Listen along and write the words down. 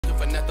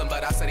nothing,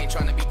 but I said ain't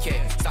trying to be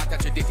kept. Stop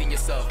contradicting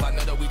yourself. I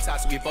know that we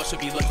toxic, we both should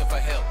be looking for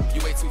help.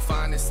 You way too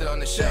fine to sit on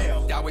the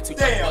shelf. Y'all way too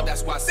comfortable,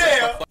 that's why I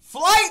said.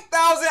 Flight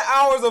 1,000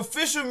 Hours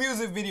official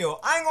music video.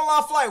 I ain't gonna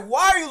lie, Flight,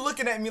 why are you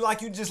looking at me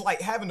like you just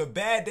like having a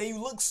bad day? You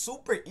look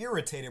super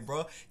irritated,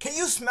 bro. Can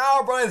you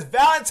smile, bro? It's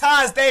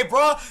Valentine's Day,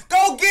 bro.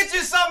 Go get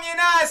you something, you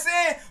know what I'm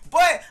saying?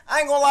 But I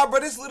ain't gonna lie, bro,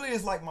 this literally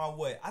is like my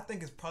what? I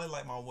think it's probably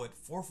like my what?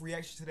 4th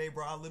reaction today,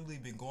 bro. I literally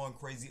been going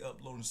crazy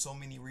uploading so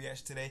many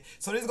reactions today.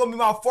 So this is gonna be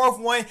my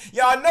 4th one.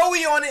 Y'all know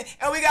we on it,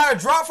 and we got a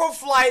drop from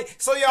Flight,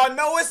 so y'all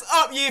know it's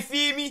up, you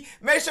feel me?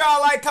 Make sure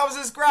y'all like, comment,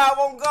 subscribe,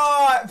 on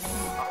God.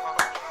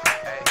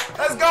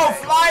 Let's go,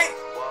 Flight.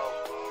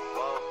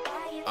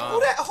 Who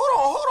that?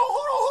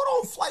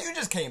 Hold on, Flight. You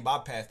just can't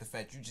bypass the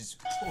fact you just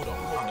hold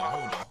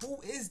on.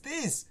 Who is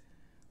this?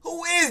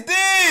 Who is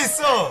this?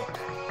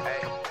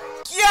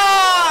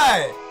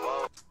 God!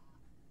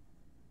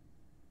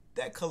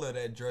 That color of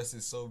that dress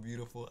is so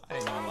beautiful. I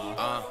ain't gonna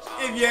lie.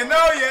 If you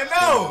know, you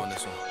know.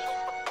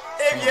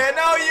 If you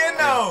know, you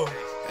know.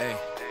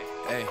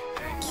 Hey.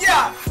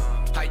 Yeah.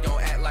 How you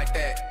gon' act like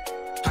that?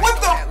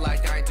 What the? Act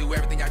like I ain't do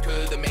everything I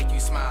could to make you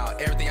smile.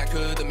 Everything I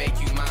could to make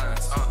you mine.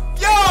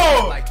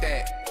 Yo! Like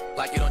that.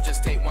 Like you don't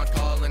just take one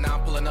call and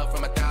I'm pulling up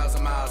from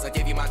 1,000 miles. I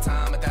give you my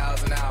time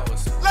 1,000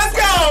 hours. Let's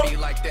go! Be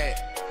like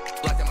that.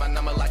 Blocking my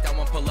number like I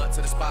won't pull up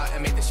to the spot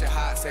and make this shit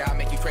hot. Say I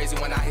make you crazy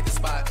when I hit the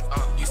spot.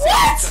 You say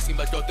you trust me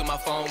but go through my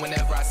phone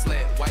whenever I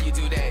slip. Why you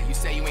do that? You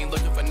say you ain't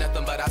looking for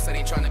nothing but I said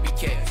ain't trying to be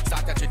kept.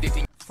 Stop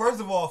contradicting.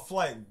 First of all,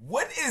 Flight,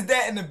 what is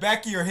that in the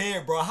back of your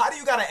head, bro? How do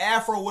you got an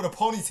afro with a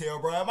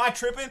ponytail, bro? Am I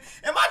tripping?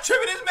 Am I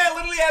tripping? This man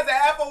literally has an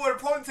afro with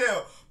a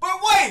ponytail.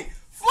 But wait,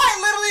 Flight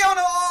literally on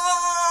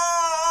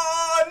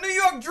a New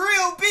York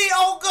drill beat.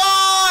 Oh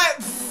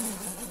God!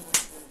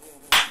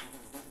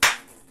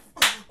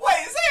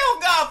 Wait, say oh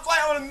God,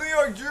 Flight on a New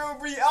York drill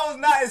beat. I was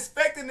not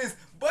expecting this,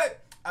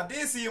 but I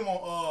did see him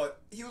on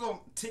he was on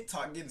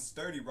TikTok getting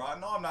sturdy, bro. I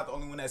know I'm not the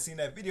only one that's seen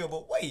that video,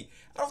 but wait,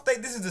 I don't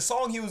think this is the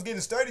song he was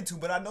getting sturdy to,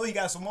 but I know he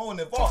got some more in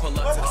the vault. Pull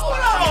up to the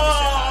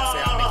spot.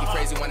 Say I'll make you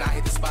crazy when I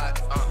hit the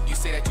spot. You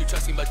say that you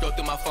trust me, but go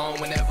through my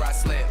phone whenever I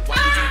slip. Why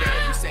you do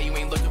that? You say you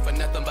ain't looking for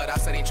nothing, but I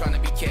said ain't trying to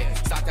be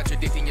kept. Stop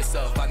contradicting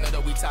yourself. I know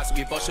that we toxic,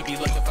 we both should be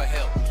looking for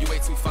help. You way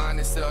too fine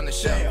to sit on the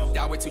shelf.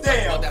 Y'all way too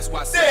comfortable, that's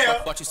why I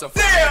said bought you some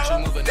fun.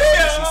 You moving up,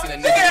 you seen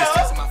a nigga just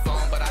texting my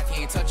phone, but I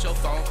can't touch your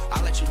phone.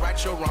 I'll let you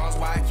right your wrongs,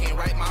 why I can't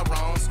right my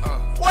wrongs.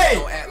 Wait.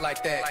 Don't act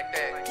like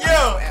that.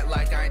 Yo. Act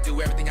like I ain't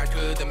do everything I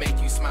could to make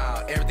you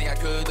smile. Everything I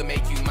could to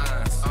make you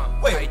mine.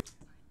 Wait.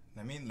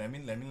 Let me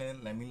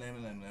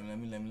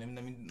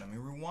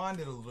rewind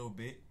it a little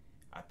bit.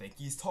 I think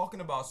he's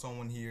talking about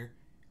someone here.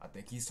 I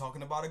think he's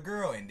talking about a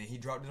girl, and then he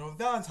dropped it on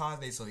Valentine's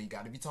Day, so he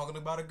got to be talking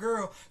about a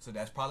girl. So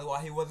that's probably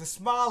why he wasn't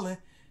smiling.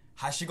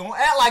 How she gonna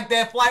act like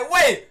that, Flight?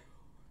 Wait,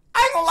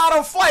 I ain't gonna lie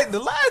to Flight. The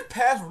last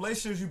past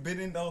relationships you've been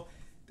in though,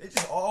 they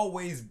just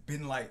always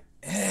been like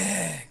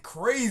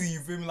crazy. You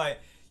feel me? Like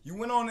you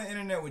went on the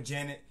internet with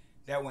Janet.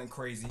 That went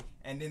crazy.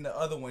 And then the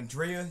other one,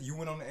 Drea, you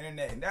went on the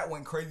internet and that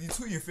went crazy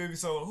too, you feel me?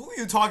 So who are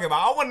you talking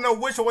about? I want to know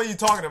which one you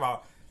talking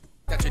about.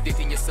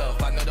 Contradicting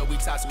yourself. I know that we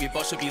toxic, we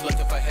both should be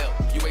looking for help.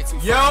 You way too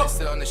fine to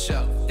sit on the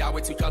shelf. Y'all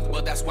way too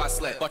comfortable, that's why I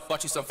slept.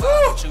 Bought you some fun,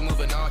 but you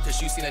moving on,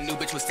 cause you seen a new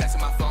bitch was texting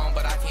my phone,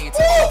 but I can't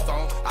take your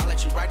phone. I'll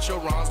let you right your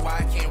wrongs, why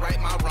I can't right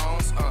my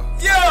wrongs.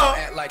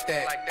 Act like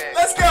that.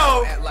 Let's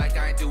go. Act like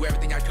I ain't do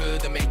everything I could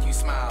to make you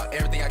smile.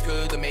 Everything I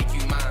could to make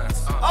you mine.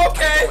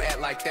 Okay. Don't act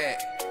like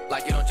that.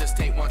 Like you don't just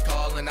take one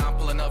call and I'm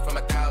pulling up from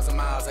 1,000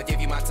 miles. I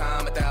give you my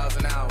time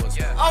 1,000 hours.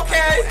 Okay.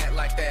 Don't act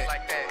like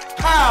that.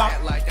 How?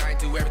 Act like I ain't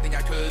do everything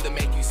I could to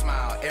make you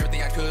smile.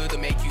 Everything I could to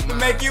make you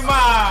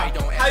mine.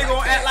 How you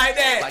gonna act like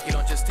that? Like you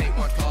don't just take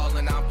one call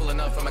and I'm pulling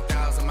up from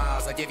 1,000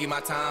 miles. I give you my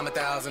time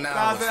 1,000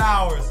 hours. 1,000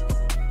 hours.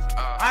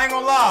 I ain't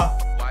gonna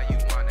lie. Why you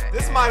wanna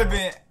This might have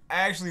been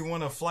actually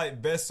one of Flight's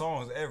best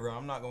songs ever.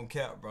 I'm not gonna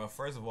cap, bro.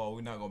 First of all,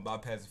 we're not gonna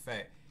bypass the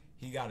fact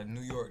he got a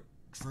New York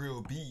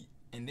drill beat.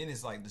 And then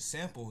it's like the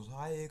samples.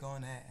 Why you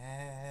gonna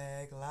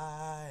act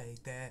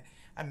like that?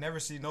 I never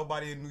see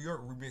nobody in New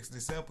York remix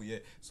this sample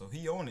yet. So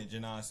he on it,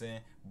 you know what I'm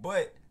saying?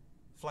 But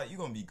Flight, you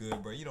gonna be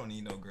good, bro. You don't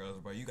need no girls,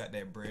 bro. You got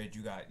that bread.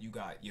 You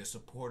got your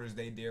supporters.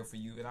 They there for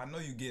you. And I know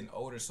you getting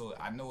older, so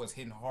I know it's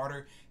hitting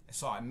harder.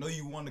 So I know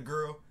you want a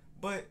girl,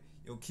 but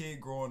your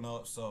kid growing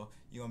up, so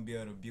you're gonna be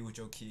able to be with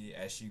your kid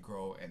as she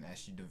grow and as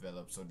she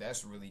develops. So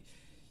that's really,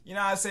 you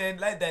know what I'm saying?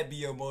 Let that be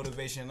your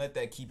motivation. Let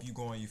that keep you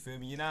going. You feel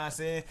me? You know what I'm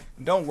saying?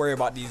 Don't worry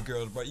about these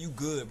girls, bro. You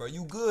good, bro.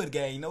 You good,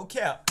 gang. No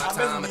cap. My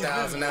time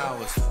 1,000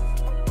 hours.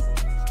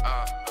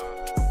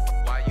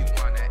 Why you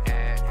wanna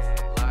act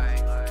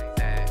like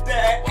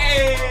that?